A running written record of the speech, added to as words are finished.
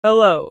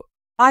Hello.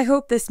 I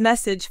hope this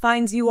message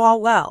finds you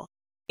all well.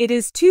 It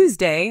is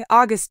Tuesday,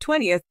 August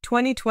 20th,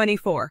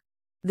 2024.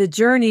 The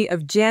journey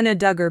of Jana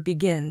Duggar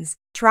begins.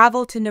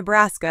 Travel to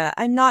Nebraska.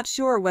 I'm not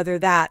sure whether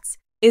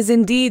is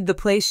indeed the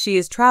place she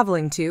is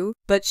traveling to,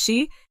 but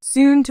she,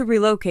 soon to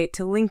relocate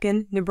to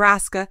Lincoln,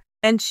 Nebraska,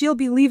 and she'll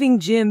be leaving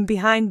Jim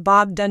behind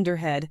Bob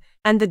Dunderhead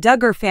and the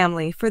Duggar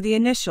family for the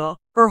initial,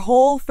 her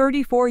whole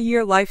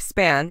 34-year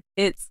lifespan.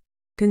 It's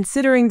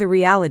considering the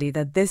reality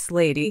that this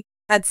lady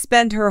had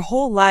spent her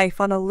whole life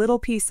on a little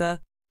piece of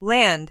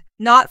land,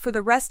 not for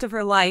the rest of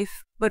her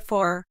life, but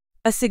for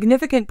a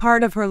significant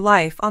part of her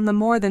life on the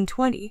more than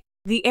 20.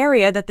 The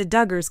area that the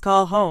Duggars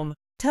call home,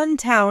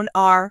 Town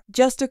are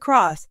just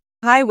across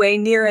highway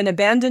near an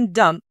abandoned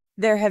dump.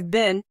 There have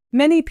been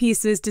many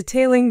pieces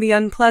detailing the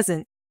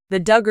unpleasant. The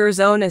Duggars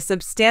own a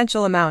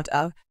substantial amount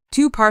of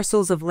 2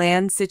 parcels of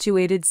land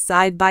situated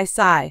side by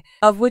side,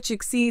 of which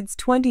exceeds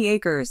 20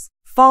 acres,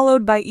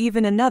 followed by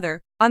even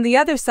another on the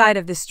other side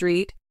of the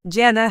street.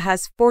 Jana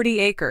has 40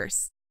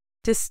 acres.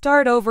 To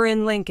start over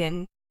in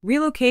Lincoln,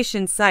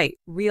 relocation site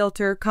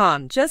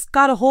Realtor.com just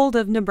got a hold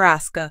of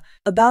Nebraska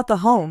about the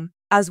home,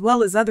 as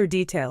well as other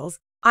details.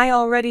 I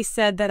already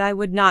said that I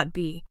would not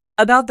be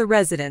about the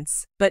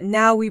residence, but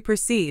now we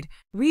proceed.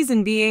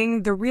 Reason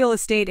being, the real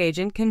estate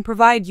agent can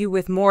provide you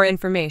with more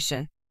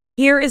information.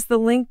 Here is the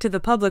link to the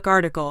public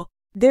article.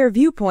 Their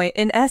viewpoint,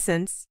 in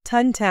essence,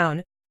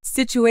 Town,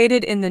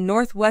 situated in the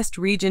northwest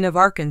region of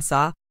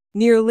Arkansas,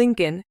 near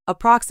Lincoln,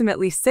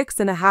 approximately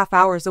 6.5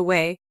 hours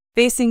away,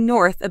 facing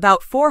north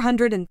about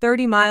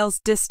 430 miles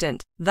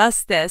distant.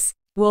 Thus this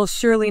will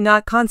surely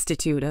not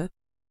constitute a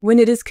when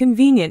it is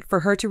convenient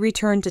for her to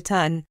return to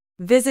Ton.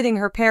 Visiting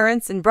her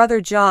parents and brother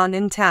John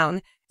in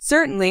town,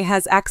 certainly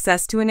has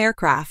access to an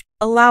aircraft,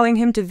 allowing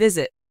him to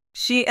visit.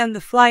 She and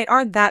the flight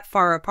aren't that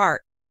far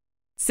apart,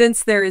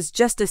 since there is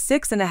just a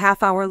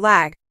 6.5 hour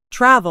lag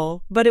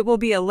travel, but it will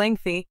be a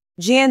lengthy.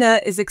 Jana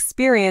is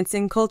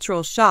experiencing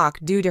cultural shock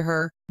due to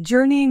her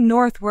journeying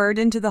northward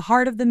into the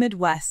heart of the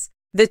Midwest.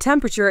 The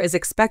temperature is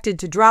expected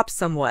to drop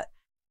somewhat.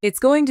 It's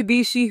going to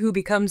be she who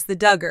becomes the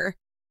Duggar.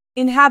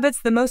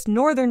 Inhabits the most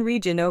northern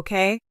region,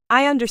 okay?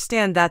 I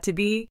understand that to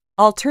be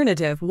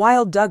alternative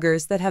wild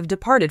Duggars that have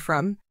departed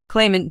from.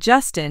 Claimant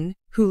Justin,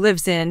 who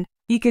lives in,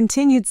 he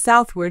continued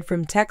southward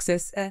from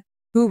Texas,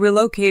 who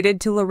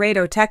relocated to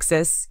Laredo,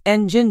 Texas,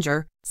 and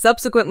Jinger,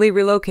 subsequently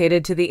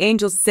relocated to the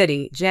Angel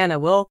City. Jana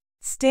will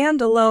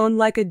stand alone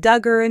like a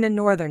Duggar and a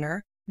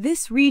northerner.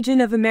 This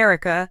region of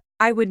America,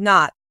 I would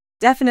not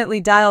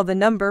definitely dial the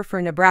number for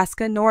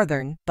Nebraska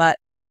Northern, but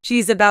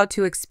she's about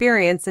to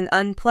experience an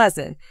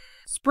unpleasant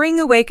spring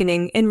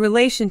awakening in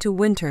relation to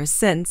winter,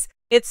 since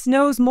it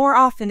snows more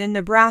often in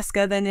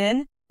Nebraska than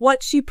in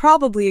what she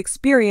probably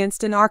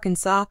experienced in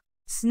Arkansas.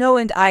 Snow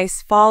and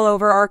ice fall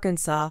over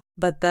Arkansas,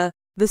 but the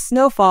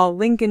snowfall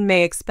Lincoln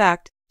may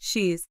expect.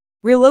 She's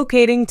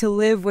relocating to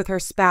live with her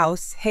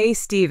spouse, Hey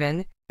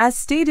Stephen, as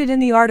stated in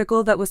the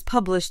article that was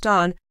published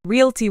on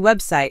Realty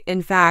website.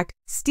 In fact,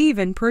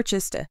 Stephen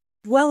purchased a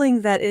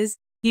dwelling, that is,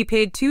 he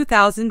paid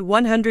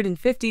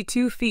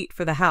 $2,152 feet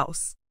for the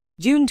house.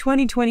 June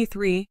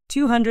 2023,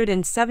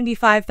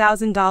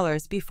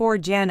 $275,000 before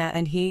Jana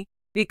and he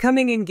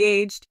becoming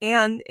engaged,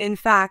 and, in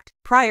fact,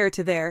 prior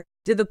to the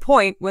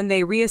point when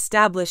they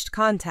re-established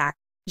contact.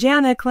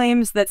 Jana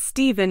claims that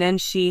Stephen and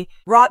she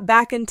brought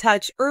back in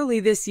touch early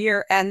this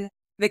year, and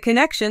the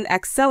connection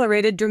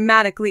accelerated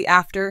dramatically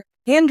after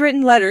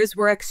handwritten letters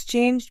were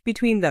exchanged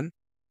between them.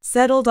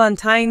 Settled on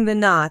tying the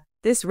knot,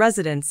 this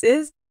residence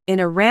is in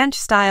a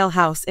ranch-style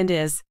house and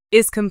is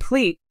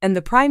complete, and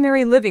the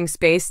primary living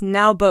space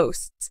now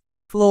boasts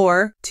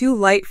floor, 2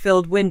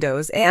 light-filled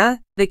windows, and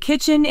the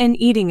kitchen and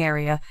eating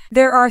area.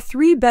 There are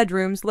 3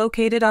 bedrooms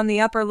located on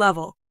the upper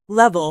level,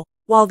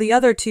 while the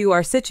other 2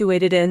 are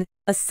situated in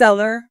a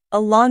cellar, a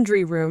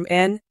laundry room,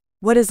 and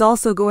what is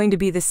also going to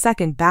be the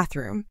second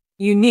bathroom,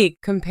 unique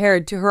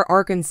compared to her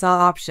Arkansas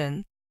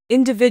option.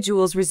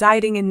 Individuals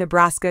residing in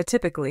Nebraska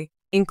typically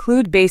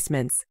include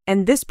basements,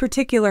 and this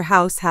particular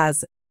house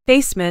has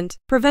basement,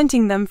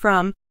 preventing them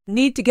from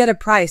need to get a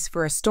price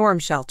for a storm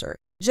shelter,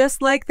 just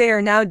like they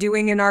are now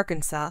doing in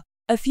Arkansas.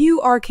 A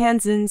few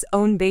Arkansans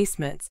own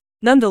basements.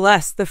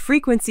 Nonetheless, the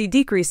frequency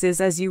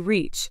decreases as you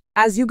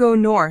go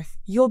north.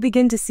 You'll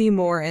begin to see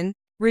more in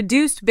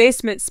reduced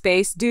basement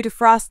space due to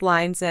frost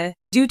lines,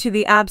 due to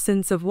the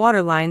absence of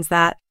water lines.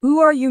 That who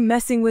are you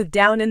messing with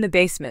down in the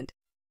basement?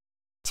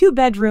 2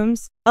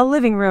 bedrooms, a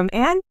living room,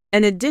 and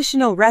an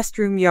additional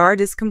restroom. Yard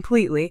is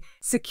completely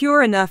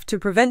secure enough to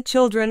prevent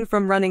children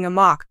from running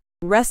amok.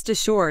 Rest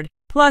assured.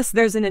 Plus,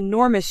 there's an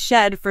enormous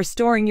shed for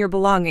storing your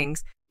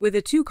belongings. With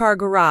a 2-car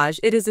garage,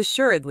 it is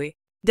assuredly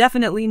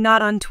definitely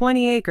not on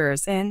 20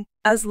 acres and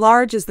as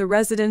large as the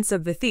residence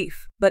of the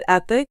thief, but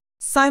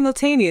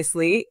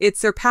simultaneously, it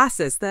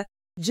surpasses the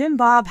Jim.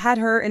 Bob had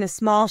her in a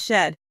small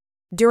shed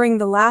during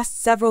the last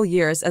several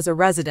years as a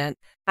resident,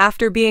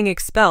 after being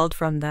expelled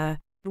from the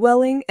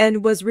dwelling,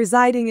 and was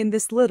residing in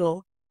this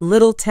little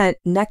tent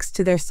next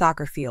to their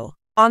soccer field,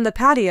 on the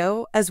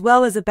patio, as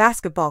well as a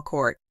basketball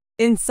court.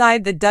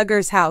 inside the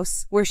Duggars'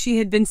 house where she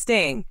had been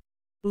staying.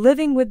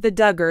 Living with the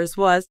Duggars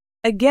was,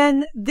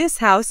 again, this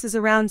house is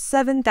around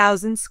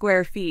 7,000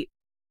 square feet.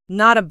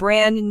 Not a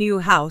brand new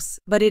house,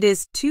 but it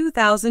is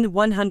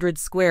 2,100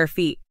 square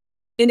feet.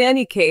 In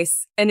any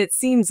case, and it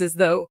seems as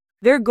though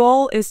their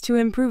goal is to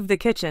improve the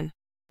kitchen.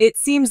 It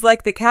seems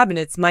like the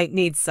cabinets might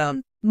need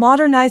some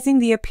modernizing.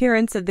 The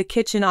appearance of the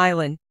kitchen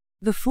island,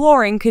 the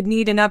flooring could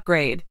need an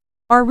upgrade.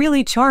 Are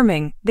really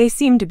charming, they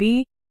seem to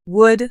be.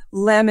 Wood,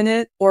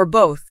 laminate, or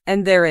both,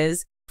 and there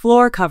is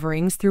floor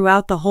coverings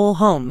throughout the whole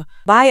home.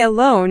 By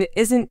alone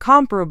isn't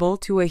comparable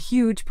to a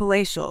huge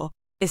palatial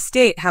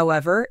estate,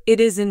 however, it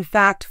is in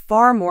fact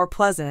far more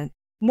pleasant.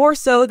 More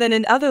so than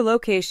in other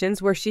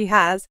locations where she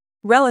has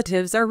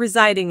relatives are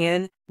residing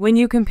in. When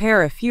you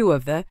compare a few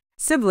of the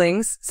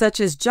siblings, such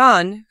as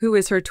John, who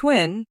is her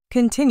twin,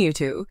 continue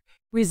to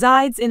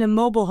resides in a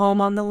mobile home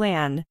on the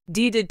land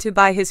deeded to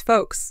by his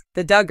folks,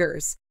 the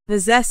Duggars. The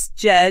zest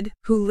Jed,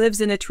 who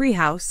lives in a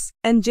treehouse,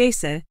 and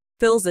Jessa,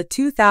 fills a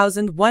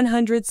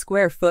 2,100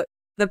 square foot.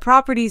 The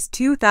property's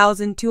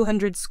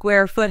 2,200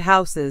 square foot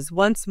houses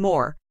once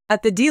more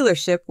at the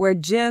dealership where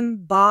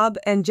Jim, Bob,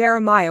 and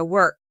Jeremiah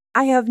work.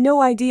 I have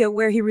no idea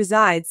where he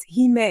resides.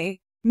 He may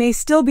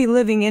still be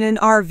living in an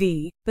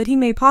RV, but he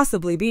may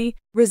possibly be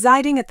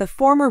residing at the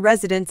former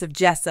residence of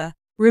Jessa,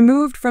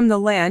 removed from the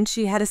land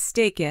she had a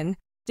stake in,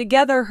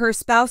 together her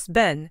spouse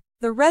Ben,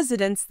 the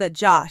residence that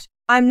Josh.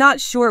 I'm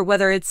not sure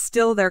whether it's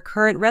still their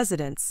current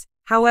residence.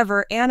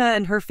 However, Anna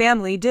and her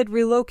family did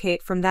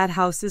relocate from that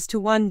house to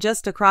one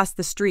just across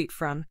the street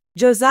from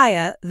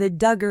Josiah, the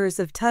Duggars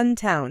of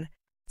Tuntown.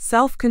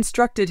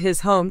 Self-constructed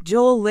his home.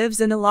 Joel lives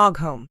in a log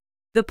home,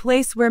 the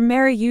place where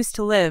Mary used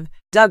to live.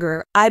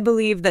 Duggar, I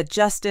believe that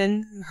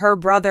Justin, her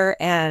brother,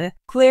 and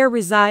Claire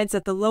resides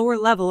at the lower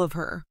level of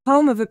her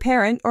home of a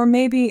parent, or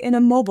maybe in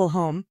a mobile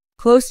home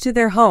close to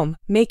their home,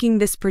 making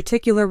this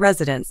particular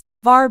residence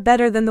far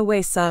better than the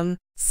way some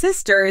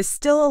sister is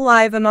still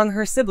alive among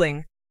her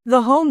siblings.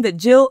 The home that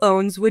Jill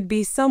owns would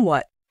be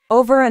somewhat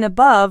over and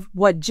above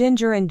what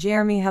Jinger and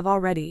Jeremy have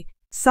already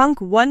sunk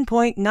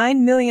 $1.9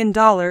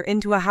 million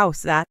into a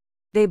house that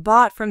they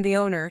bought from the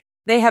owner.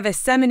 They have a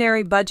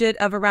seminary budget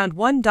of around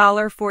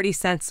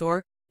 $1.40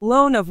 or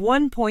loan of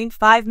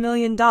 $1.5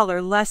 million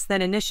less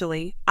than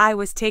initially. I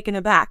was taken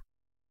aback.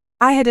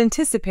 I had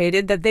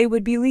anticipated that they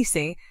would be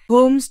leasing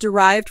homes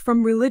derived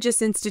from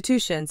religious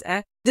institutions,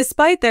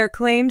 despite their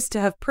claims to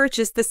have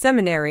purchased the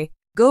seminary,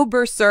 go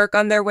berserk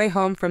on their way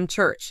home from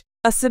church.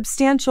 A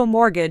substantial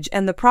mortgage,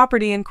 and the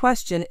property in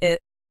question is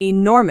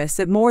enormous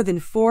at more than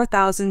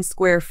 4,000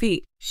 square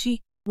feet.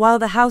 While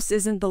the house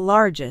isn't the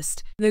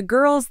largest, the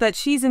girls that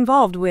she's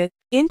involved with,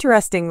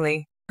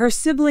 interestingly, her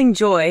sibling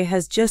Joy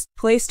has just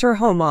placed her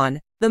home on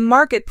the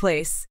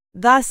marketplace.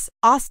 Thus,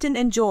 Austin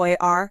and Joy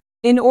are,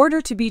 in order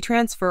to be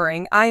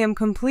transferring. I am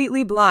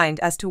completely blind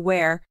as to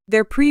where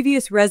their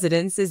previous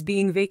residence is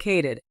being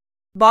vacated.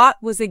 Bought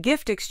was a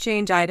gift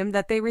exchange item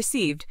that they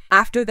received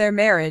after their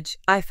marriage.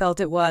 I felt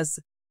it was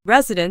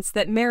residence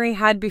that Mary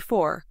had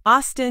before.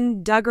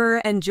 Austin,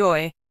 Duggar, and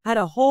Joy had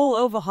a whole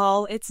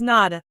overhaul. It's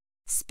not a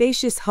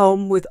spacious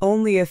home with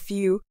only a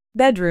few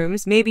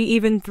bedrooms, maybe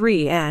even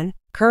 3, and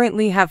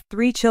currently have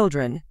 3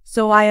 children,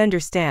 so I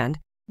understand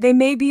they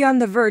may be on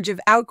the verge of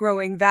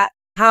outgrowing that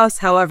house.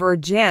 However,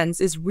 Jan's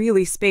is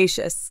really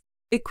spacious,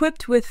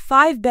 equipped with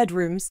 5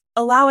 bedrooms,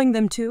 allowing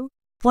them to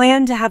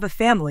plan to have a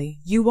family.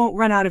 You won't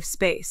run out of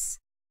space.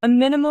 A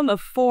minimum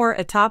of 4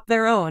 atop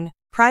their own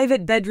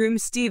private bedroom.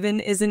 Stephen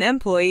is an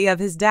employee of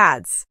his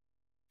dad's.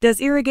 Does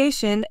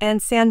irrigation and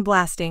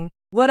sandblasting.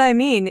 What I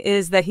mean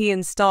is that he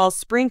installs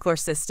sprinkler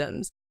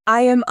systems.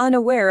 I am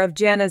unaware of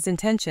Jana's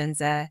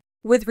intentions.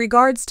 With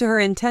regards to her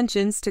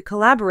intentions to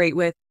collaborate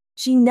with,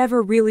 she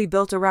never really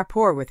built a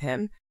rapport with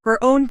him.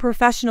 Her own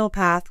professional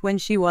path when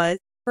she was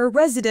her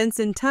residence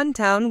in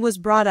Tuntown was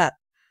brought up.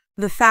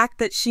 The fact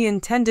that she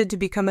intended to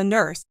become a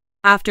nurse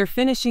after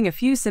finishing a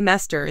few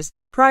semesters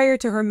prior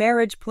to her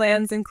marriage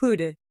plans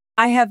included.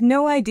 I have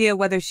no idea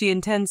whether she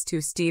intends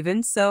to,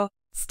 Stephen, so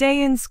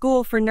stay in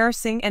school for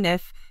nursing, and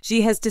if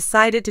she has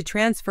decided to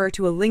transfer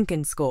to a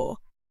Lincoln school,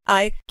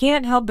 I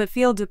can't help but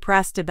feel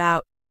depressed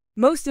about.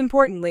 Most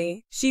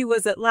importantly, she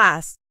was at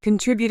last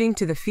contributing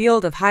to the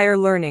field of higher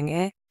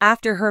learning.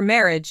 After her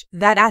marriage,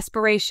 that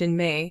aspiration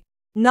may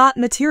not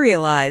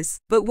materialize,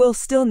 but we'll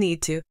still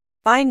need to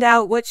find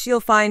out what she'll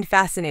find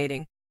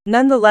fascinating.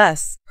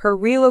 Nonetheless, her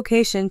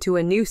relocation to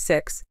a new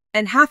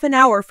 6.5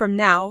 hours from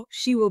now,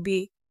 she will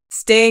be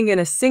staying in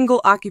a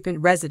single-occupant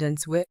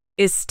residence with.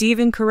 Is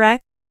Stephen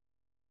correct?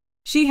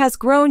 She has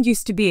grown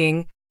used to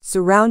being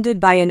surrounded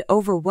by an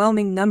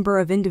overwhelming number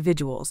of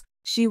individuals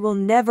she will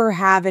never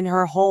have in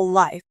her whole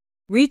life.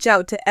 Reach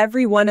out to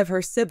every one of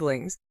her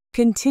siblings,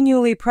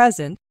 continually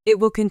present. It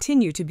will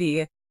continue to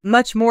be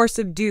much more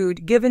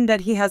subdued given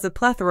that he has a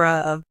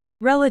plethora of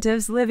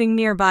relatives living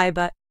nearby,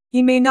 but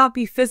he may not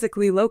be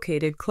physically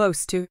located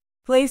close to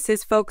place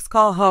his folks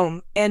call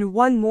home. And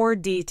one more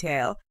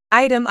detail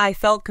item I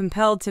felt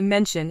compelled to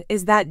mention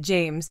is that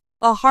James,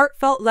 a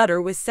heartfelt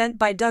letter was sent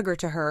by Duggar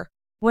to her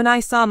when I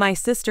saw my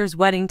sister's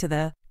wedding to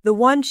the The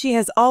one she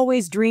has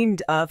always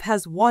dreamed of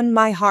has won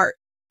my heart.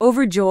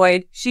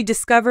 Overjoyed, she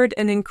discovered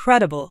an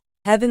incredible,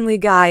 heavenly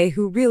guy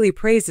who really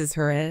praises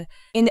her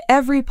in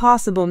every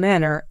possible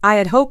manner. I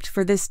had hoped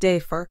for this day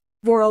for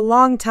a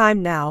long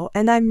time now,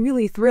 and I'm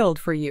really thrilled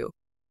for you.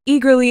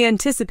 Eagerly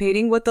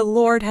anticipating what the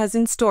Lord has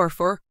in store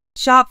for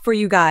shop for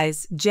you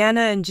guys.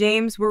 Jana and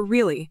James were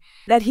really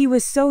that he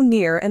was so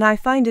near, and I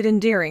find it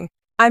endearing.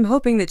 I'm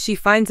hoping that she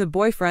finds a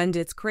boyfriend.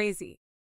 It's crazy.